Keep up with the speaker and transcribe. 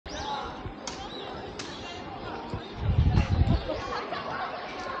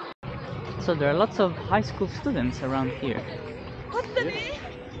Also, there are lots of high school students around here.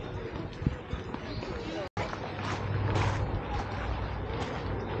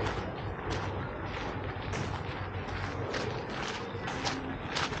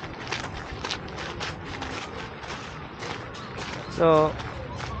 So,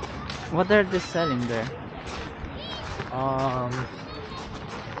 what are they selling there?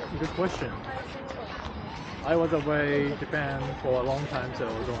 Good question. I was away in Japan for a long time, so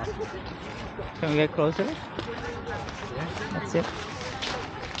don't ask me. Can we get closer? Yeah. That's it.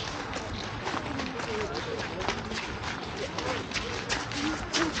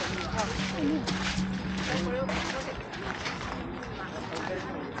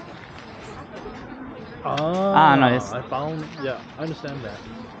 No, it's... I found, yeah, I understand that.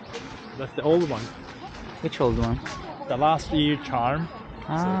 That's the old one. Which old one? The last year charm.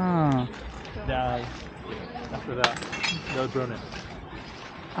 Ah. Yeah, after that, they'll burn it.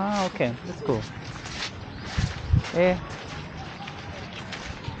 Ah, okay, that's cool. Yeah.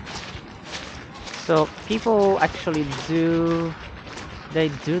 So people actually do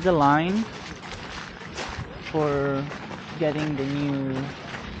the line for getting the new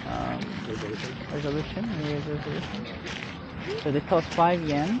resolution. So they cost 5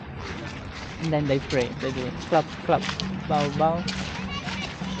 yen, and then they pray. They do clap, clap, bow, bow. I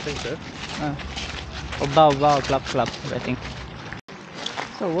think so. Or bow, bow, clap, clap, I think.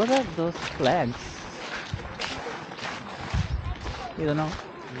 So what are those flags? You don't know?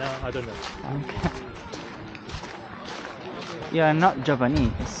 No, I don't know. Okay. You are not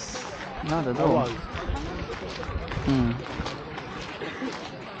Japanese. Not at I all. was.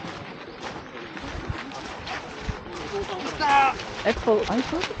 Apple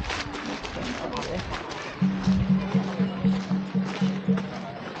iPhone?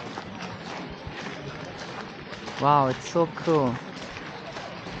 Wow, it's so cool.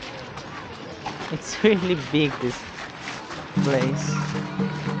 It's really big, this place.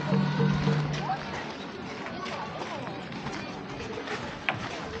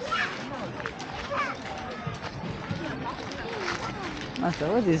 Master,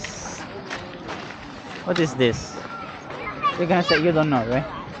 what is this? You're gonna say you don't know, right?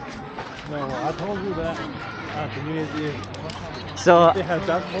 No, I told you that at the New Year's Eve. So They have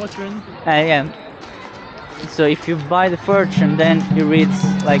that fortune. yeah. So if you buy the fortune, then it reads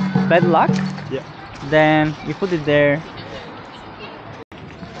like bad luck. Yeah. Then you put it there.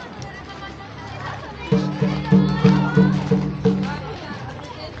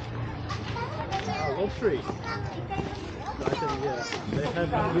 Lottery. So I think, yeah, they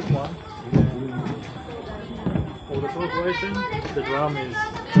have a good one. And for the corporation, the drum is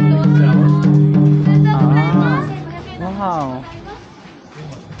sour. Ah, wow.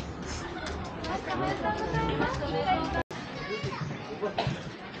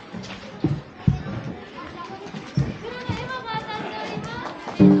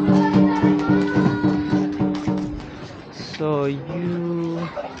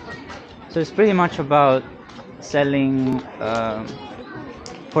 So it's pretty much about selling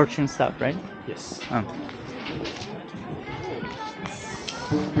fortune stuff, right? Yes. Oh.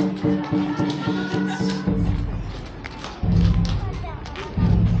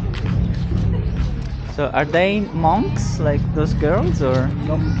 So are they monks like those girls, or?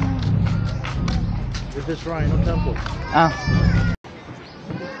 Nope. This is shrine, no temple. Ah.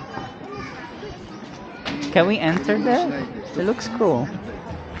 Can we enter there? It looks cool.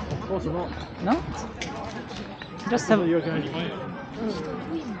 Of course not. No? Just have... You're going to find.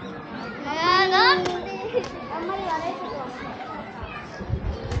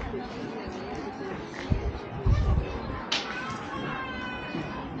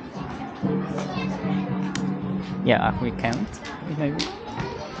 Yeah, we can't. Maybe.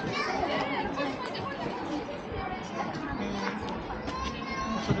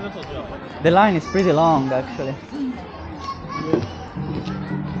 The line is pretty long, actually.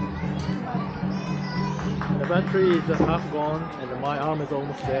 The battery is half gone and my arm is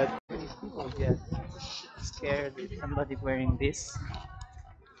almost dead. People get scared with somebody wearing this,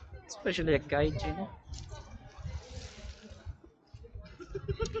 especially a gaijin.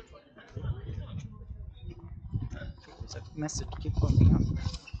 There's a message keep popping up.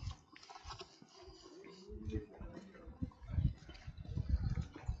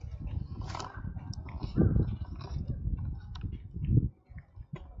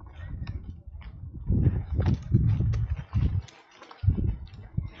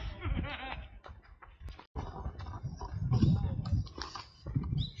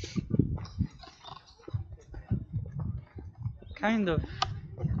 Kind of,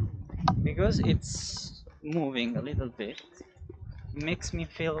 because it's moving a little bit, makes me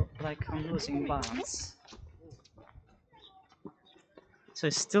feel like I'm losing balance. So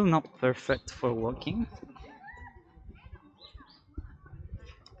it's still not perfect for walking.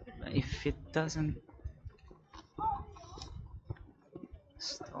 But if it doesn't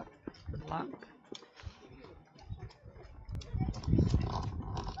stop the lap.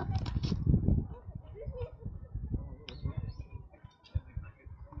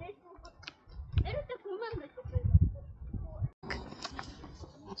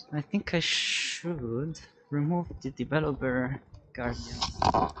 I think I should remove the developer guardian.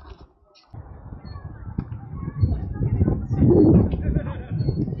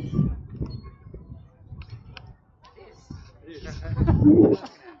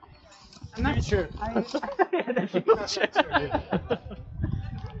 I'm not sure. The future.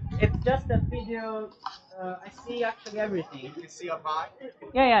 It's just a video. I see actually everything. You see a pie?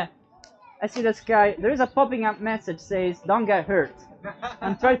 Yeah. I see the sky. There is a popping up message says, "Don't get hurt."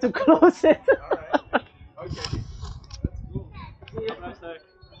 I'm trying to close it. Alright. Okay. That's cool. See you. Have a nice day.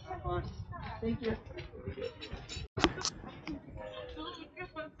 Have fun. Thank you.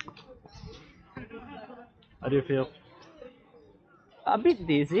 How do you feel? A bit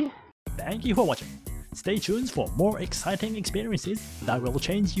dizzy. Thank you for watching. Stay tuned for more exciting experiences that will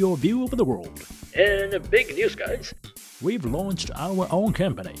change your view of the world. And big news, guys! We've launched our own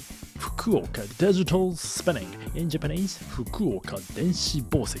company, Fukuoka Digital Spinning, in Japanese, Fukuoka Denshi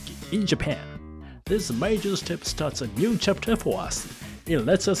Spinning in Japan. This major step starts a new chapter for us. It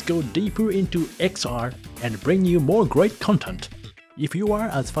lets us go deeper into XR and bring you more great content. If you are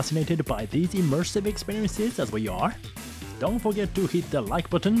as fascinated by these immersive experiences as we are, don't forget to hit the like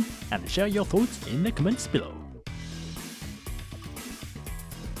button and share your thoughts in the comments below.